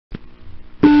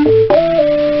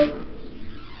I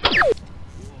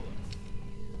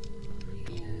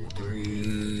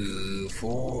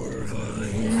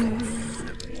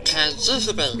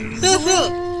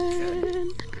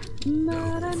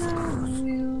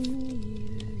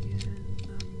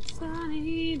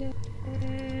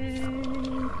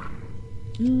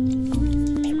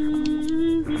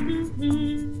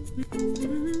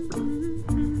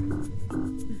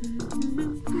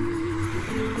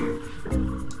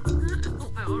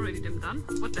already am done.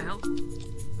 What the hell?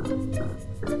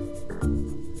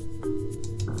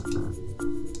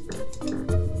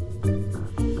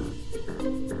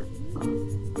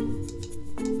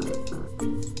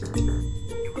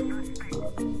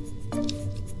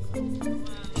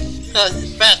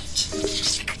 Bet.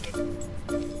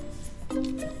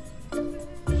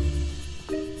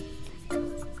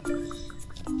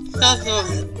 That's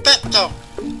a bet though.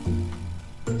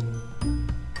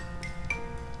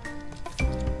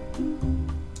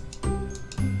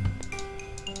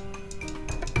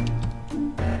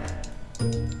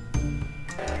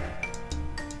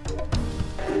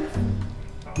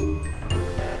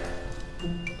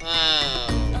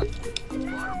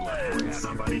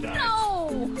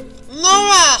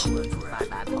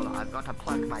 I've got to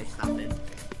plug my stuff in.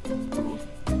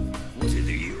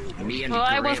 Well,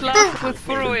 I was left with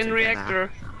Furo in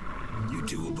reactor. You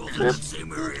two are both in the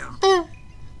same area.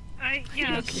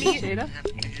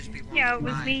 Yeah, it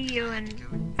was me, you, and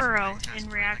Furo in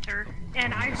reactor.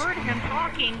 And I heard him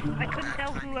talking. I couldn't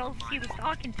tell who else he was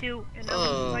talking to. And I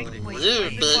was like, wait,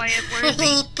 where's the quiet? Where is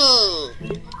he?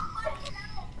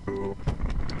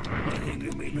 I think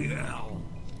it made me owl.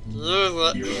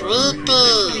 You're You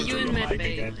in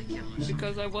medbay.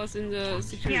 Because I was in the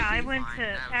security. Yeah, I went to,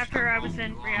 after I was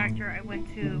in reactor, I went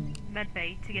to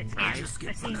medbay to get scanned. I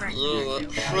seen right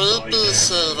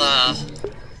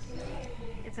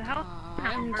It's a health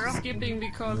I'm girl. skipping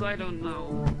because I don't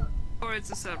know. Or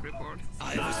it's a self-report.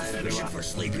 I have a suspicion for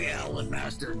Sleepy Owl and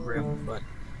Master Grim, but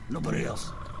nobody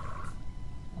else.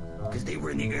 Because they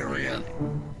were in the area.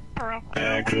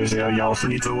 Because you also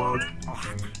need to load.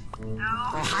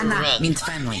 Ohana means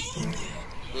family.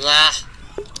 Yeah.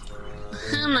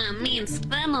 Hana means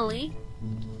family.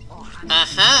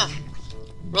 Uh-huh.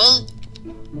 Wait.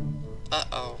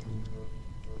 Uh-oh.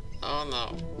 Oh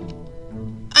no.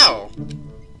 Ow!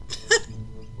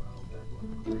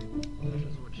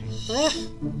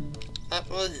 That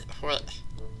was what?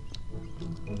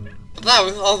 That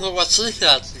was also what she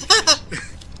said.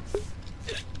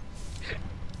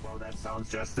 Well, that sounds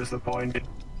just disappointing.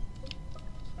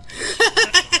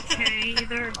 Okay,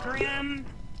 either Grim,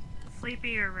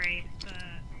 Sleepy, or Ray.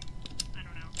 I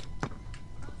don't know.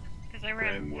 Because I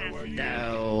ran past you.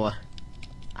 No.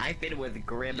 I've been with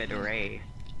Grim and Ray.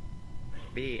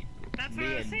 That's what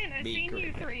I was saying. I've seen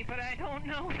you three, but I don't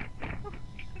know.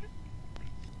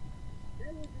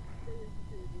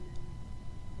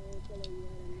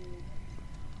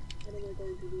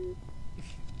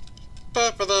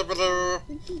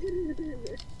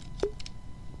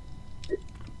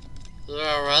 You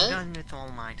alright? Done with all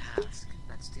my tasks.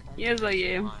 That's the only Yes, I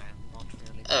am. why I'm not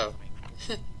really Oh.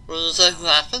 performing. Were you just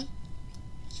laughing?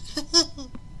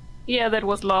 Yeah, that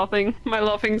was laughing. My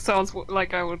laughing sounds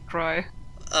like I would cry.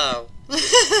 Oh.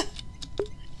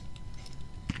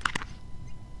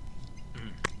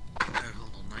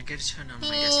 Hold on, I gotta turn on my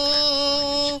desk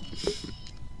lamp.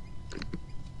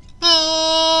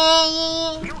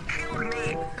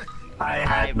 I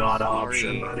had no other sorry.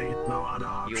 option, buddy. No other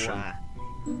You option. are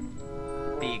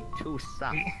being too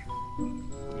sus.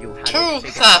 You had Too it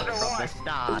figured out sus. from the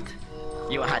start.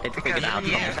 You had it figured out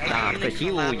from the start, but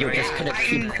you just couldn't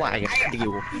keep quiet, could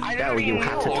you? No, you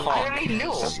had to talk.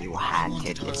 You had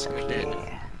to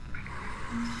disappear.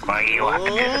 Well, you have to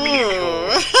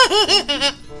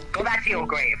disappear. Go back to your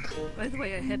grave. By the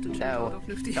way, I had to check out of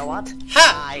Nifty. You know what?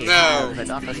 Ha! I No. have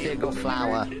not a single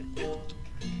flower.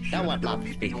 No one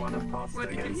loves me. One of cost What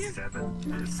did you against hear?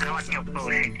 7 is I don't want your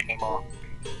bullshit anymore.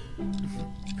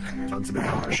 sounds a bit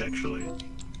harsh, actually.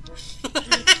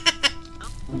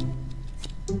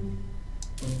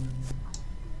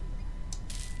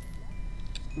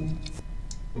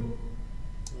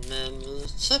 Memory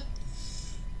chip.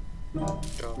 Go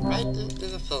right into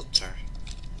the filter.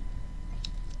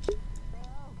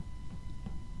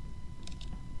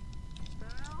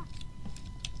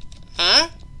 Huh?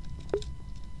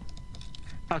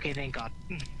 Okay, thank God.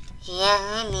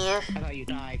 Yeah, I'm here. I thought you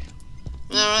died.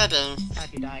 No, I didn't. I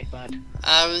thought you died, bud.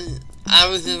 I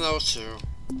was in O2.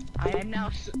 I'm now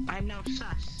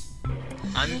sus.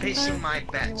 I'm placing my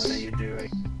bets. What are you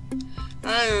doing?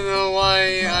 I don't know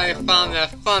why I found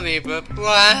that funny, but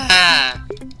blah.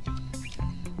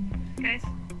 Guys,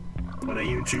 What are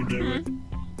you two doing?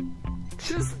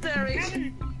 Just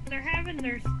staring. they're having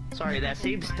their... Sorry, that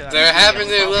seems to. They're having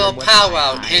their little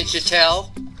powwow, can't you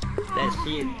tell?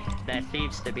 There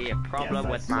seems to be a problem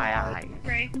with my eye.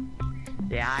 Right.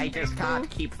 Yeah, I just can't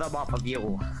keep them off of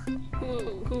you.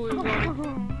 Who is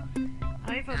voting?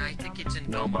 I I think it's in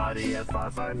Nobody as far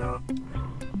as I know.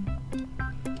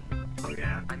 Oh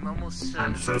yeah. I'm almost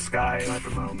I'm so Sky at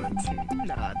the moment.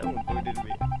 Nah, don't vote in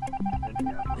me.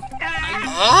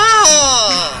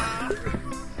 Oh!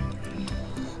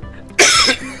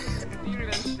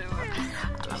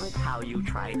 I love how you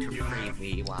try to free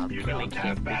me while You killing don't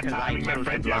have him bad because I timing, my killed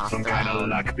friend. him You have last some kind of round.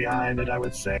 luck behind it, I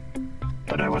would say.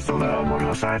 But I was alone. What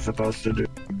was I supposed to do?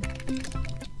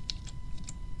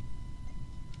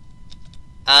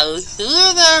 I'll see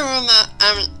you there, Runa.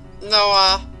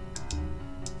 Noah.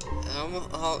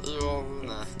 I'll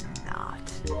Runa.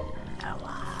 Not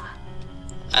Noah.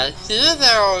 I'll see you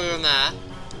there, Runa.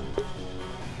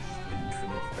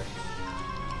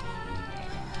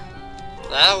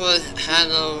 That was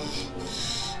kind of...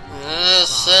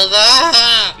 SHADA!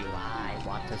 I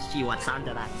want to see what's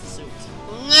under that suit.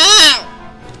 No!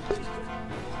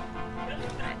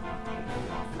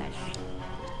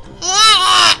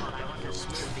 Ah! I want to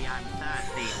smoothie, I'm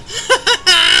thirsty.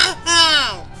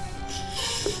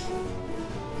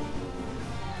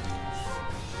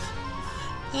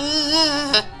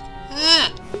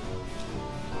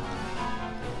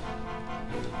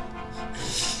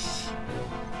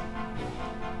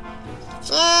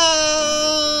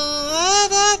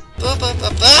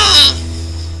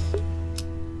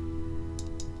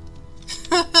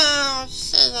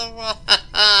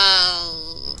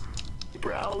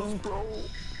 Browse, bro.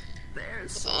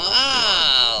 There's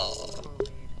Oh.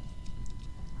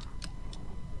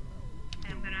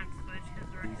 I'm gonna have to switch because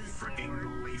we're just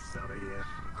Freaking leaf out of here.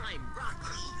 I'm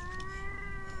Rocky.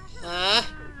 Huh?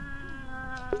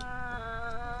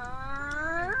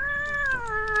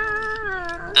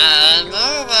 I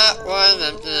know that one.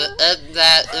 I'm gonna add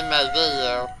that in my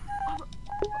video.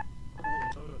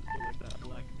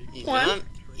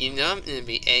 You know I'm gonna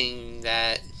be adding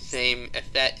that same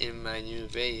effect in my new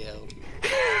video.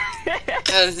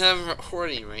 Because I'm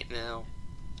recording right now.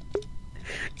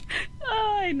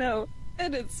 I know,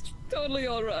 and it's totally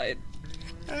alright.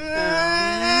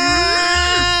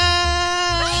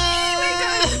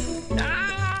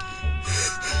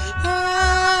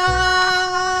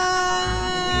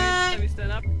 Let me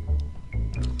stand up.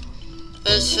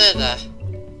 SHADA.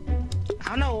 I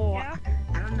don't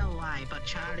know why, but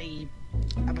Charlie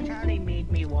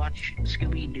made me watch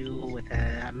Scooby-Doo with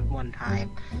one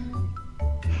time.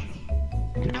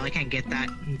 And now I can't get that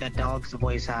dog's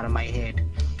voice out of my head.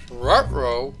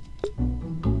 Ruh-roh.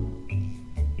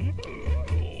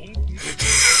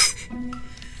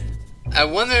 I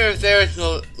wonder if there's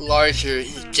a larger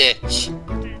ditch.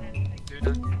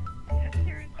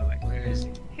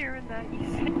 hearing that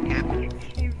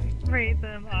you raised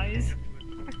them eyes.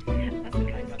 That's the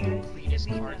kind of Cleanest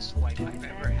card swipe I've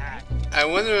ever had. I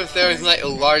wonder if there's like a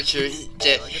larger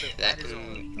ditch that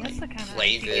can That's the kind of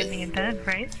play eyes you give me this. in bed,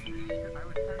 right?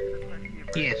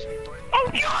 Yes. Oh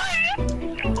god!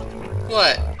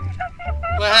 What?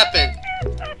 What happened?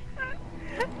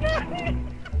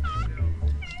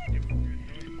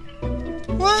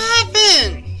 What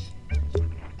happened?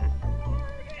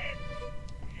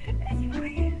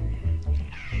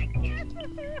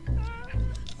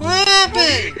 What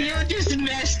happened? You just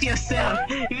messed yourself.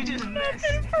 You just messed.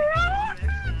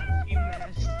 You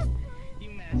messed. You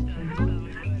messed up so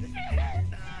good.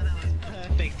 That was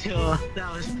perfect too. That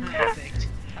was perfect.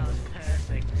 That was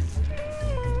perfect.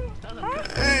 That was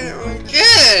I don't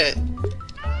get it.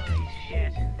 holy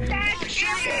shit. That's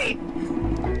shiny!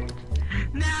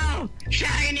 No!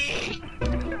 Shiny!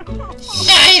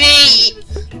 Shiny!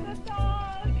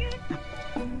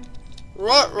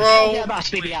 Ruh-roh. That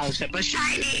must be the answer, but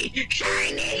shiny!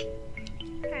 Shiny!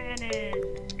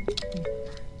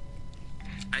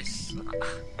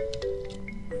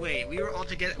 Wait, we were all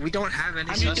together. We don't have any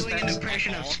I'm just suspects. doing an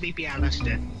impression at of all? Sleepy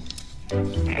Alistair.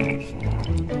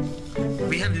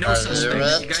 We have no Are suspects.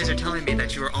 there You guys are telling me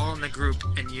that you are all in the group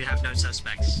and you have no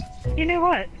suspects. You know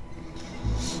what?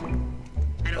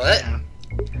 I don't What? know.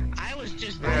 I was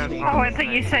just voting. Oh, I thought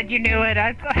you said you knew it.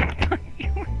 I thought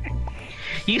you were...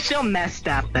 You still messed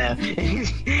up though. Pharaoh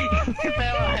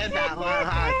had that one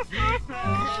hard.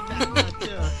 Pharaoh had that one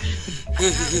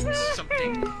too.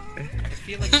 Something. I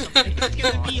feel like something. That's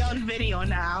gonna be on video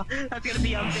now. That's gonna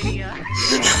be on video.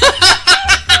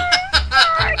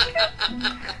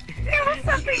 There was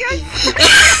something else.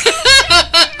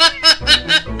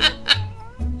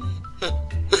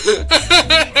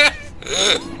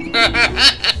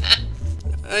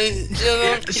 I still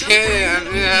don't care. I'm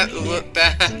gonna have to look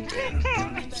back.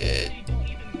 Shit.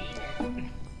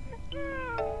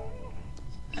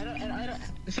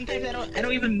 Sometimes I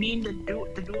don't even mean to do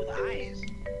the eyes.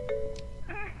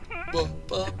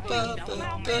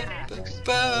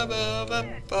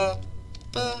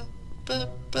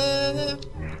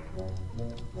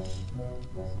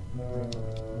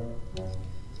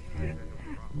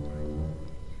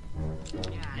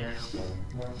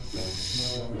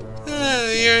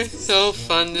 You're so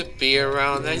fun to be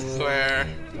around, I swear.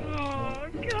 Oh,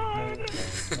 God.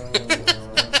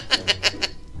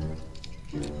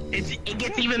 It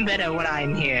gets even better when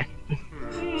I'm here.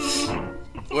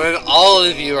 When all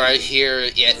of you are here,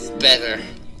 it gets better.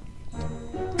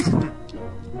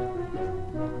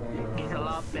 It's a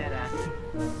lot better.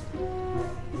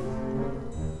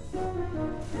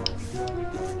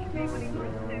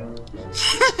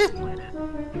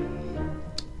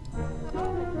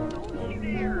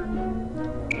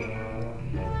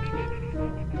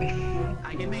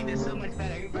 I can make this so much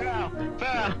better. Bro.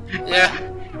 Yeah.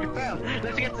 Bro,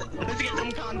 let's get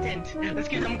some content. Let's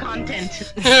get some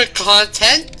content.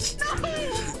 Content?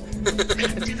 Let's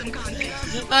get some content.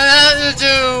 I have to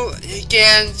do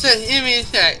again. Just give me a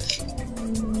sec.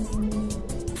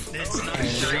 It's not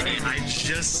shiny. I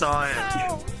just saw it.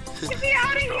 Get me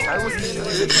out of here! I wasn't even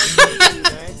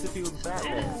if he was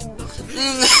Batman.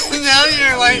 Now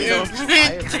you're like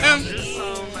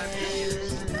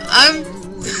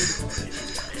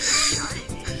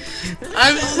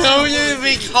I'm so gonna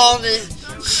be calling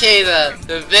Shada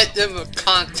the victim of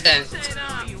content.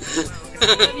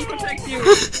 Let me protect you.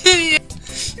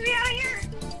 Get me out of here!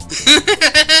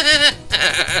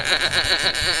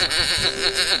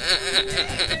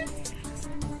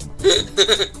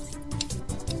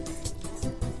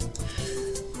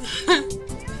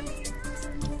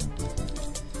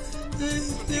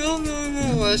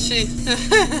 No, what she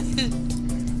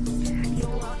You're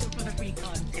welcome for the free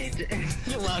content.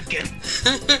 You're welcome.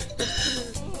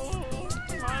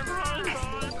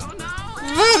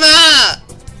 Mama!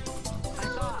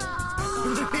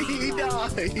 He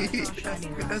died!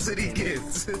 That's what he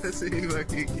gets. That's what he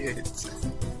fucking gets.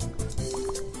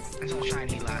 I saw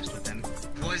Shiny last with them.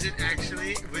 Was it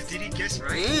actually? Did he guess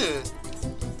right?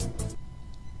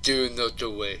 Do not the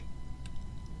way.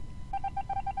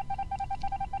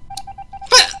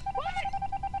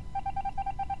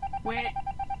 Wait.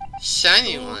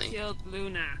 Shiny Who one. killed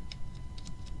Luna?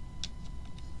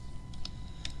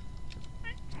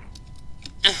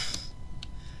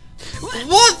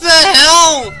 What the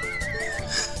hell?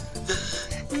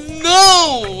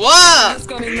 No, what? Who's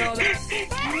gonna know that?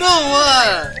 No,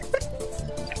 what?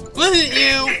 Was it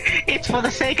you? It's for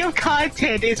the sake of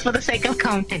content. It's for the sake of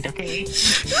content, okay? Okay.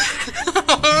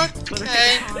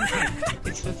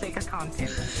 It's for the sake of content.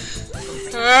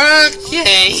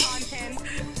 Okay. It's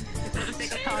for the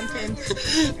sake of content.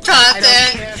 Content.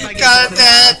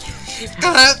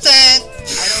 Content.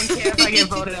 I don't care if I get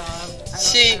voted off.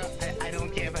 See. I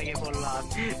don't care if I get voted off.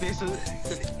 This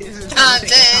is for Content. the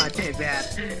sake of content, man.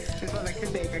 This is for the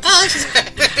sake of Content.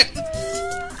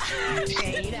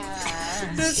 Shada.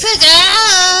 Shada.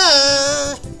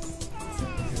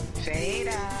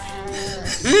 Shada.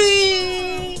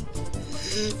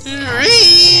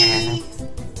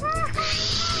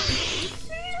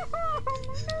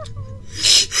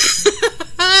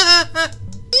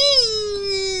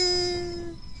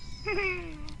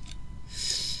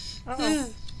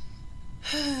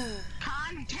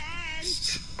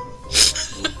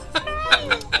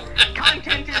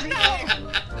 Content is here.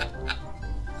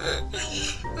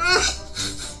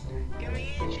 Give me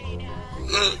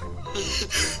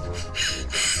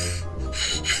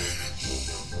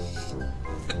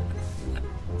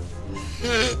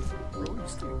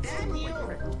a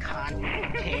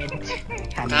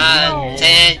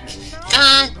Content.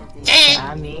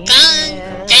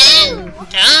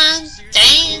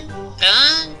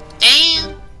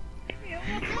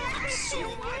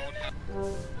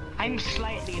 I'm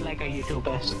slightly like a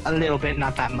YouTuber. A little bit,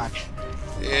 not that much.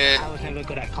 Yeah. I was never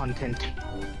good at content.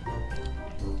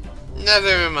 Never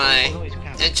am I.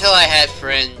 Until I had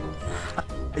friends.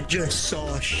 I just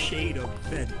saw a shade of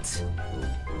vent.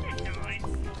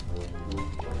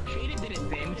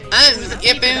 I'm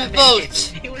skipping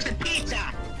votes. It was the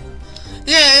pizza.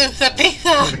 Yeah, it's a pizza.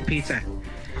 It was the pizza.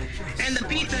 And the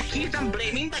pizza keeps on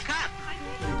blaming the cop.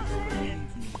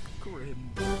 Grim.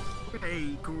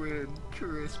 Hey, Grim.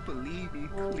 Chris, believe me,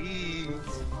 please.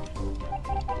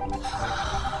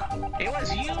 It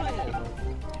was you.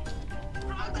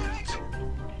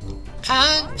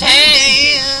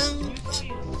 Content.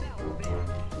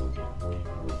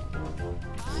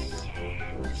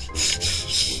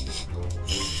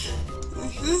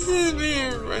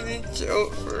 running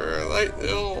joke for like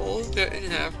the whole second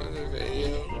half of the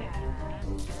video.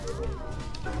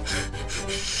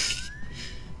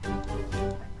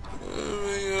 Oh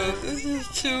my god, this is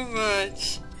too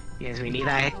much. Yes, we need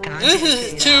that content. This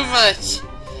is too much.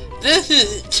 This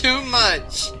is too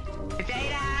much.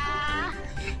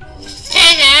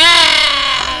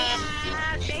 SHADA!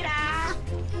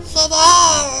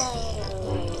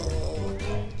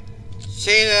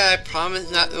 SHADA, I promise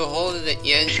not to hold it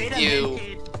against you.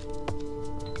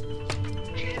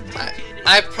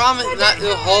 I promise not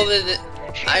to hold it.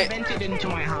 I vented into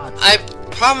my heart. I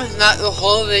promise not to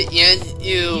hold it against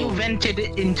you. You vented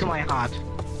it into my heart.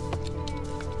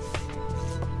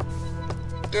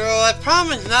 Girl, I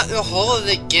promise not to hold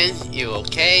it against you,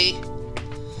 okay?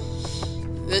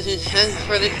 This is just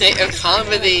for the sake of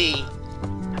comedy.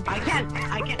 I can't do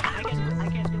my task.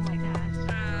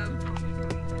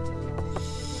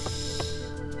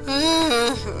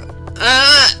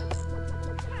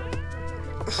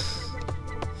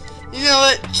 You know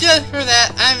what? Just for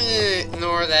that, I'm gonna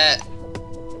ignore that.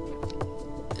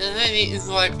 And I need to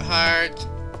swipe hard.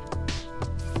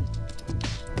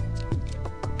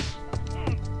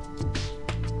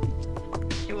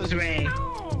 It was Ray.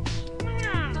 No,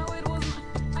 it wasn't.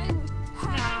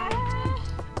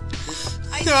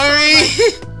 Sorry.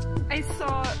 I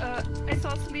saw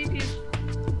Sleepy.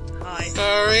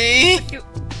 Sorry.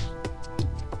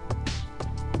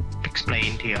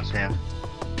 Explain to yourself.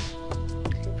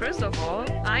 First of all,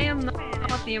 I am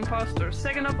not the imposter.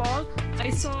 Second of all, I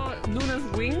saw Luna's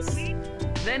wings,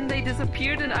 then they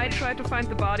disappeared and I tried to find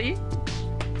the body.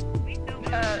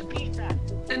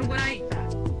 And when I...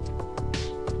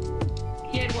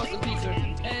 Yeah, it was a pizza.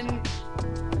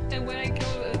 And when I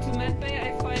go to medbay,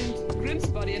 I find Grim's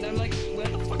body and I'm like, where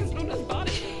the fuck is Luna's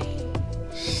body?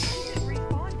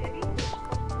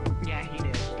 Yeah, he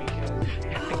did,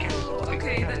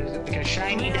 because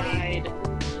Shiny died.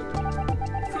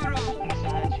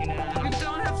 You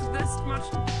don't have this much.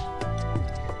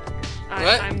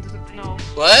 What? No.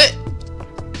 What?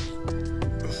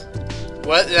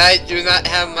 What did I do not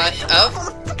have much of?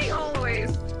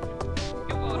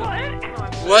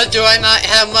 What do I not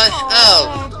have much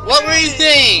of? What were you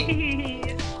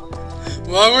saying?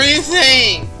 What were you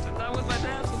saying?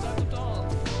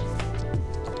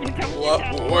 What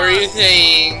were you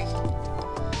saying?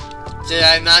 Did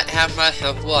I not have much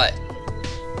of what?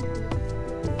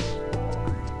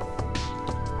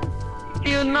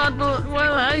 You're not well.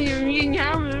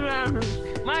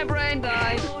 My brain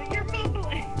died.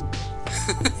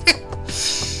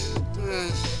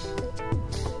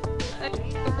 I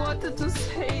wanted to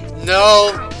say.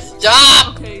 No,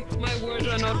 stop! Okay, my words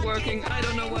are not working. I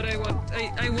don't know what I want.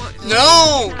 I want.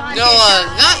 No, Noah,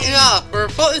 not enough. We're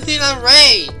focusing on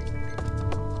Ray.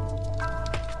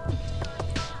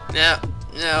 Now,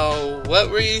 what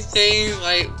were you saying?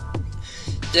 Like,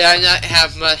 did I not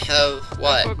have much of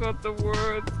what? I forgot the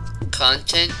word.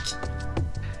 Content?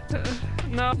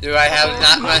 No. Do I have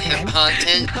not much of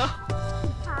content? No.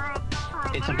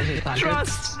 It's a business content.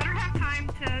 Trust.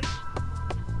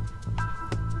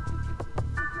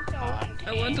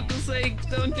 I wanted to say,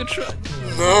 don't you trust?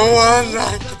 No, I'm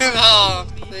not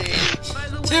enough. Please. By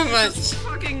the way, Too much. it's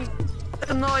fucking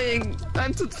annoying.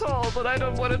 I'm too tall, but I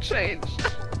don't want to change.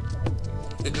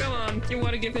 Come on, you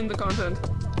want to give him the content.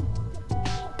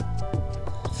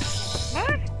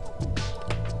 What?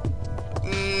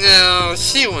 No,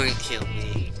 she wouldn't kill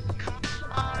me.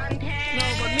 No,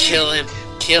 but me. Kill him.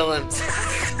 Kill him.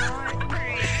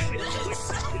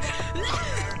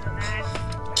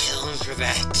 Kill him for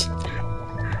that.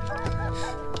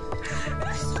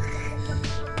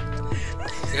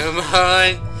 Come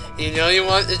on. You know you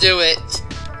want to do it.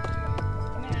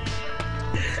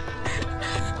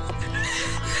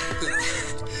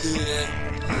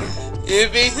 You're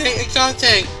being taken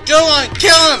content. Go on,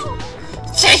 kill him!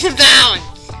 Chase him down!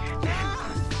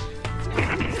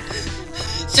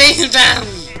 Chase him down!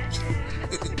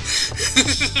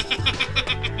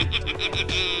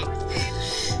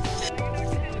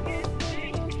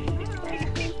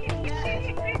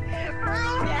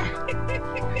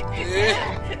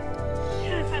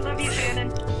 I love you, Shannon.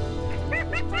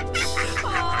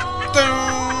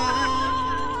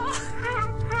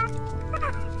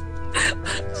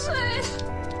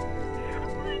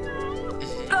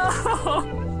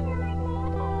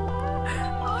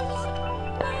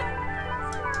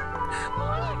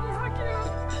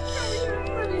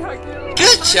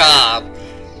 Good job!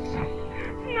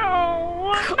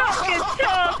 No, not good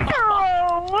job,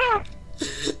 Pearl.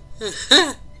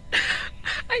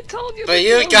 I told you. But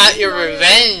you got your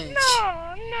revenge! No,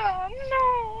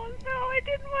 I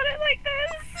didn't want it like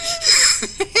this.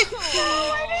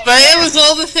 But it was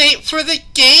all the same for the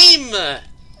game!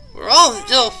 We're all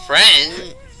still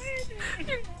friends.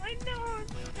 I know.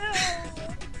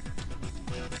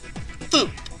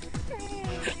 Boop.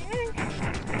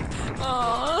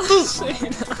 Aww,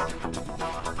 Shayna.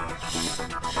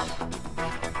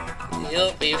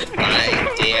 You'll be fine,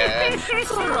 dear.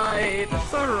 It's alright,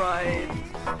 it's alright.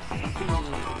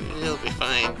 You'll be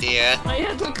fine, dear. I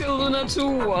had to kill Luna too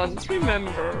once,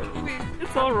 remember.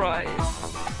 It's alright.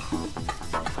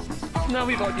 Now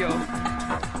we got you.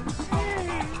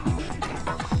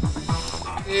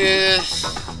 Yeah.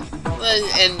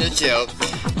 Let's end the joke.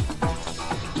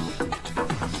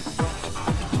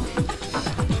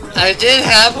 I did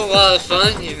have a lot of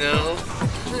fun, you know.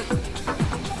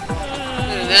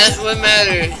 And that's what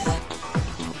matters.